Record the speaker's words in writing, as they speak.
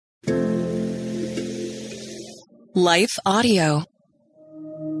Life Audio.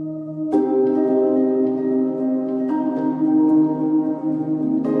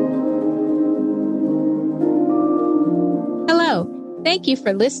 Hello. Thank you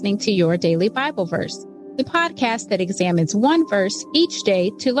for listening to Your Daily Bible Verse, the podcast that examines one verse each day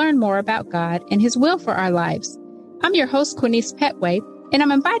to learn more about God and His will for our lives. I'm your host, Quinice Petway, and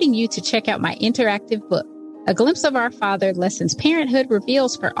I'm inviting you to check out my interactive book, A Glimpse of Our Father: Lessons Parenthood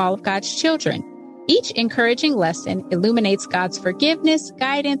Reveals for All of God's Children. Each encouraging lesson illuminates God's forgiveness,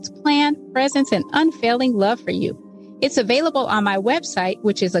 guidance, plan, presence, and unfailing love for you. It's available on my website,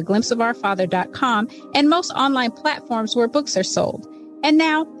 which is aglimpseofourfather.com, and most online platforms where books are sold. And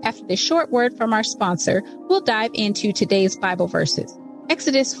now, after this short word from our sponsor, we'll dive into today's Bible verses.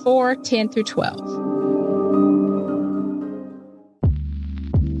 Exodus 4:10 through 12.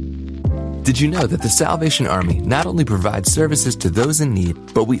 Did you know that the Salvation Army not only provides services to those in need,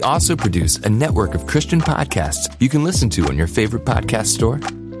 but we also produce a network of Christian podcasts you can listen to on your favorite podcast store?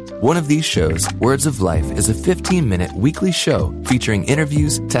 One of these shows, Words of Life, is a 15-minute weekly show featuring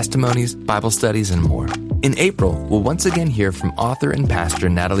interviews, testimonies, Bible studies, and more. In April, we'll once again hear from author and pastor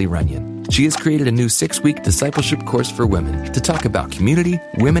Natalie Runyon. She has created a new 6-week discipleship course for women to talk about community,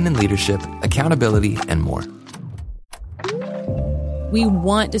 women in leadership, accountability, and more. We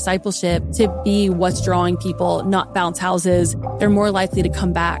want discipleship to be what's drawing people, not bounce houses. They're more likely to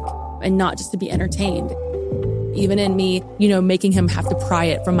come back and not just to be entertained. Even in me, making him have to pry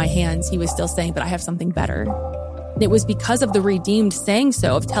it from my hands, he was still saying, but I have something better. And it was because of the redeemed saying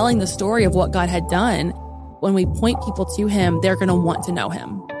so, of telling the story of what God had done. When we point people to him, they're going to want to know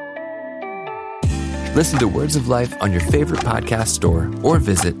him. Listen to Words of Life on your favorite podcast store or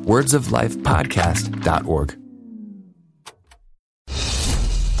visit wordsoflifepodcast.org.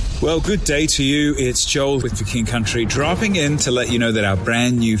 Well, good day to you. It's Joel with For King Country, dropping in to let you know that our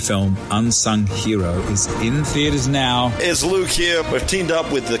brand new film, Unsung Hero, is in theaters now. It's Luke here. We've teamed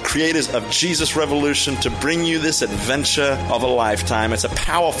up with the creators of Jesus Revolution to bring you this adventure of a lifetime. It's a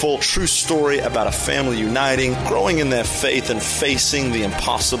powerful, true story about a family uniting, growing in their faith, and facing the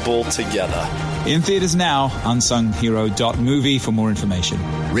impossible together. In theaters now, unsunghero.movie for more information.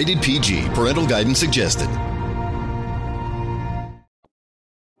 Rated PG. Parental guidance suggested.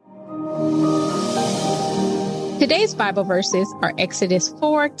 Today's Bible verses are Exodus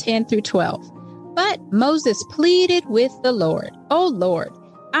 4:10 through 12. But Moses pleaded with the Lord, "O Lord,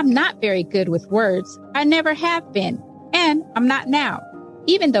 I'm not very good with words. I never have been, and I'm not now,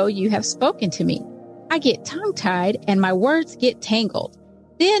 even though you have spoken to me. I get tongue-tied and my words get tangled."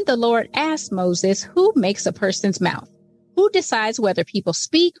 Then the Lord asked Moses, "Who makes a person's mouth? Who decides whether people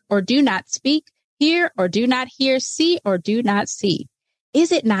speak or do not speak, hear or do not hear, see or do not see?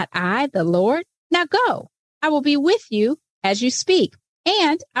 Is it not I, the Lord? Now go. I will be with you as you speak,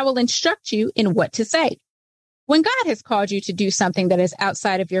 and I will instruct you in what to say." When God has called you to do something that is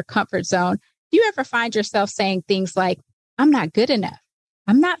outside of your comfort zone, do you ever find yourself saying things like, "I'm not good enough.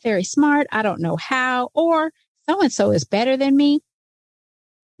 I'm not very smart. I don't know how," or "so-and-so is better than me"?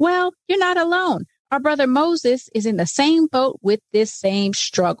 Well, you're not alone. Our brother Moses is in the same boat with this same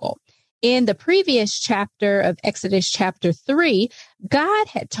struggle. In the previous chapter of Exodus chapter 3, God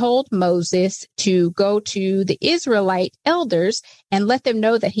had told Moses to go to the Israelite elders and let them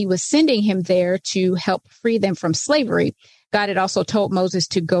know that he was sending him there to help free them from slavery. God had also told Moses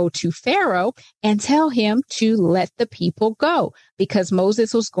to go to Pharaoh and tell him to let the people go, because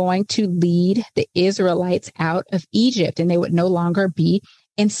Moses was going to lead the Israelites out of Egypt and they would no longer be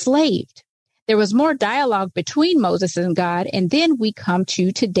enslaved. There was more dialogue between Moses and God, and then we come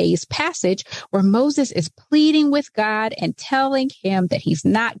to today's passage where Moses is pleading with God and telling him that he's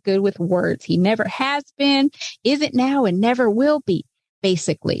not good with words. He never has been, isn't now, and never will be,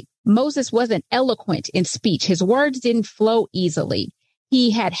 basically. Moses wasn't eloquent in speech. His words didn't flow easily.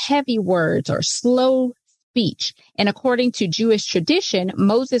 He had heavy words or slow speech. And according to Jewish tradition,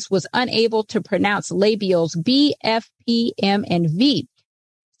 Moses was unable to pronounce labials B, F, P, M, and V.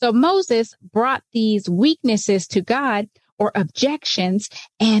 So Moses brought these weaknesses to God, or objections,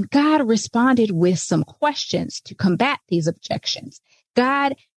 and God responded with some questions to combat these objections.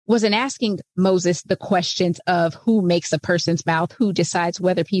 God wasn't asking Moses the questions of who makes a person's mouth, who decides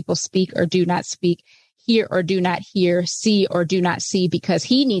whether people speak or do not speak, hear or do not hear, see or do not see, because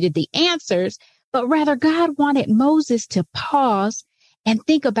he needed the answers, but rather God wanted Moses to pause and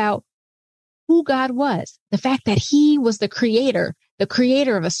think about who God was, the fact that he was the creator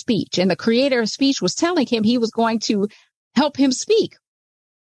of a speech, and the creator of speech was telling him he was going to help him speak.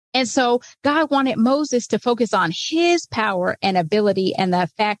 And so God wanted Moses to focus on his power and ability and the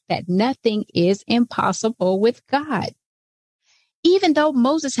fact that nothing is impossible with God. Even though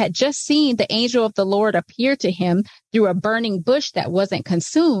Moses had just seen the angel of the Lord appear to him through a burning bush that wasn't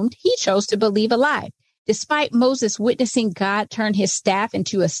consumed, he chose to believe a lie. Despite Moses witnessing God turn his staff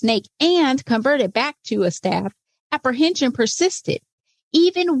into a snake and convert it back to a staff, apprehension persisted.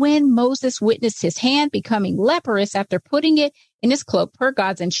 Even when Moses witnessed his hand becoming leprous after putting it in his cloak per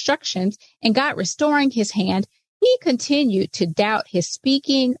God's instructions and God restoring his hand, he continued to doubt his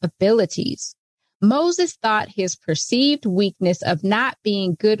speaking abilities. Moses thought his perceived weakness of not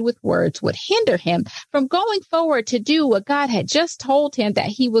being good with words would hinder him from going forward to do what God had just told him that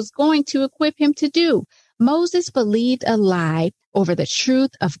he was going to equip him to do. Moses believed a lie over the truth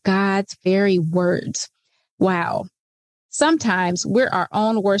of God's very words. Wow. Sometimes we're our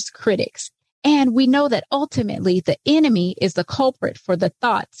own worst critics, and we know that ultimately the enemy is the culprit for the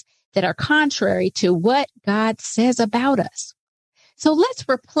thoughts that are contrary to what God says about us. So let's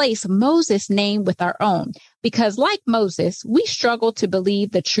replace Moses' name with our own, because like Moses, we struggle to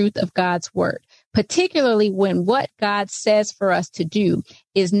believe the truth of God's word, particularly when what God says for us to do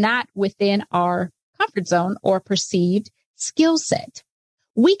is not within our comfort zone or perceived skill set.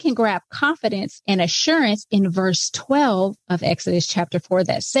 We can grab confidence and assurance in verse 12 of Exodus chapter 4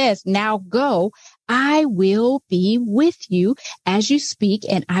 that says, "Now go, I will be with you as you speak,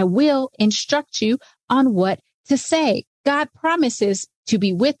 and I will instruct you on what to say." God promises to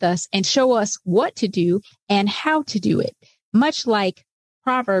be with us and show us what to do and how to do it, much like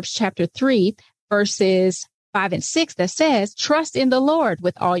Proverbs chapter 3, verses 5 and 6 that says, "Trust in the Lord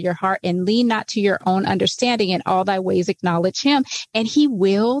with all your heart and lean not to your own understanding. In all thy ways acknowledge him, and he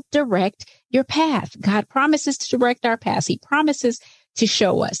will direct your path." God promises to direct our paths. He promises to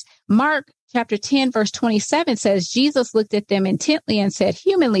show us. Mark chapter 10, verse 27 says, "Jesus looked at them intently and said,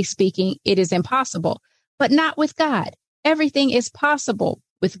 humanly speaking, it is impossible, but not with God. Everything is possible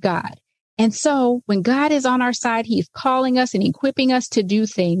with God." And so when God is on our side, he's calling us and equipping us to do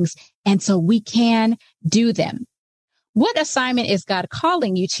things. And so we can do them. What assignment is God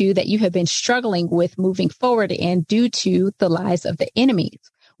calling you to that you have been struggling with moving forward in due to the lies of the enemies?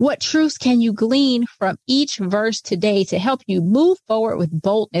 What truths can you glean from each verse today to help you move forward with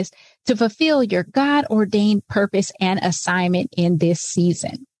boldness to fulfill your God-ordained purpose and assignment in this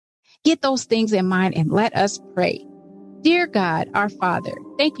season? Get those things in mind and let us pray. Dear God, our Father,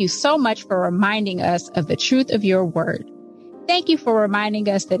 thank you so much for reminding us of the truth of your word. Thank you for reminding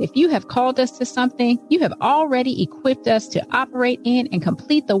us that if you have called us to something, you have already equipped us to operate in and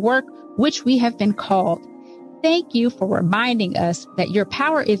complete the work which we have been called. Thank you for reminding us that your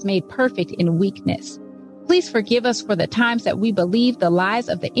power is made perfect in weakness. Please forgive us for the times that we believe the lies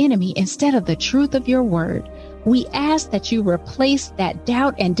of the enemy instead of the truth of your word. We ask that you replace that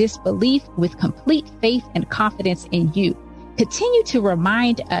doubt and disbelief with complete faith and confidence in you. Continue to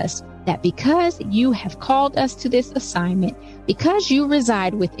remind us that because you have called us to this assignment, because you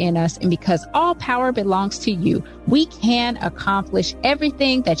reside within us, and because all power belongs to you, we can accomplish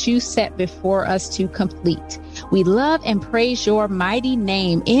everything that you set before us to complete. We love and praise your mighty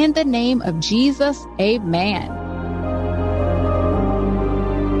name. In the name of Jesus, amen.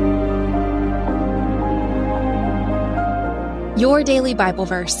 Your Daily Bible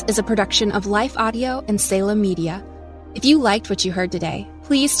Verse is a production of Life Audio and Salem Media. If you liked what you heard today,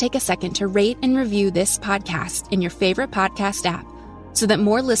 please take a second to rate and review this podcast in your favorite podcast app so that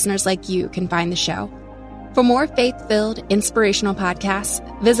more listeners like you can find the show. For more faith-filled, inspirational podcasts,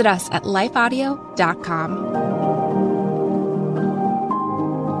 visit us at lifeaudio.com.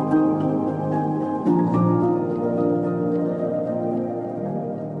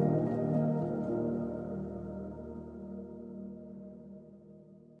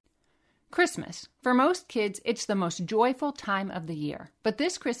 Christmas. For most kids, it's the most joyful time of the year. But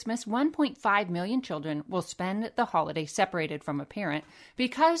this Christmas, 1.5 million children will spend the holiday separated from a parent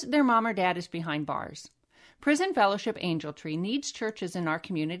because their mom or dad is behind bars. Prison Fellowship Angel Tree needs churches in our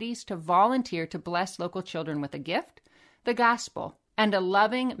communities to volunteer to bless local children with a gift, the gospel, and a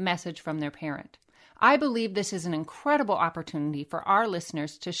loving message from their parent. I believe this is an incredible opportunity for our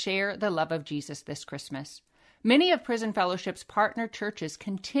listeners to share the love of Jesus this Christmas. Many of Prison Fellowship's partner churches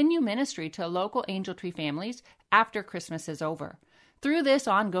continue ministry to local Angel Tree families after Christmas is over. Through this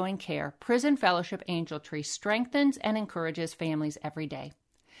ongoing care, Prison Fellowship Angel Tree strengthens and encourages families every day.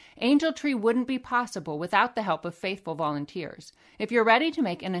 Angel Tree wouldn't be possible without the help of faithful volunteers. If you're ready to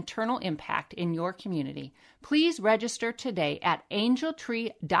make an eternal impact in your community, please register today at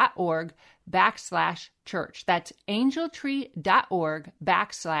angeltree.org/church. That's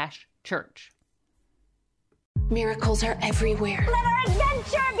angeltree.org/church. Miracles are everywhere. Let our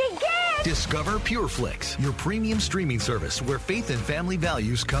adventure begin! Discover PureFlix, your premium streaming service where faith and family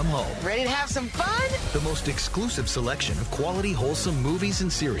values come home. Ready to have some fun? The most exclusive selection of quality, wholesome movies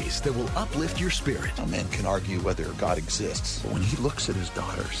and series that will uplift your spirit. A man can argue whether God exists, but when he looks at his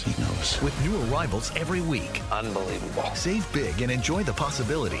daughters, he knows. With new arrivals every week. Unbelievable. Save big and enjoy the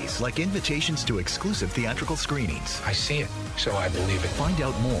possibilities, like invitations to exclusive theatrical screenings. I see it, so I believe it. Find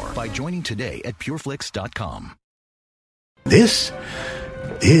out more by joining today at pureflix.com.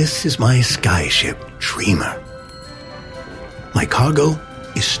 This is my skyship, Dreamer. My cargo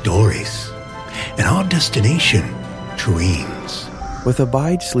is stories, and our destination, dreams. With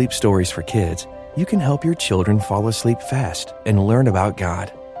Abide Sleep Stories for Kids, you can help your children fall asleep fast and learn about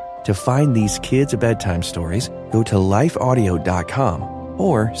God. To find these kids' bedtime stories, go to lifeaudio.com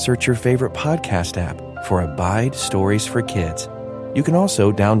or search your favorite podcast app for Abide Stories for Kids. You can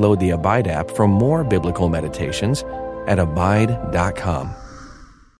also download the Abide app for more biblical meditations at abide.com.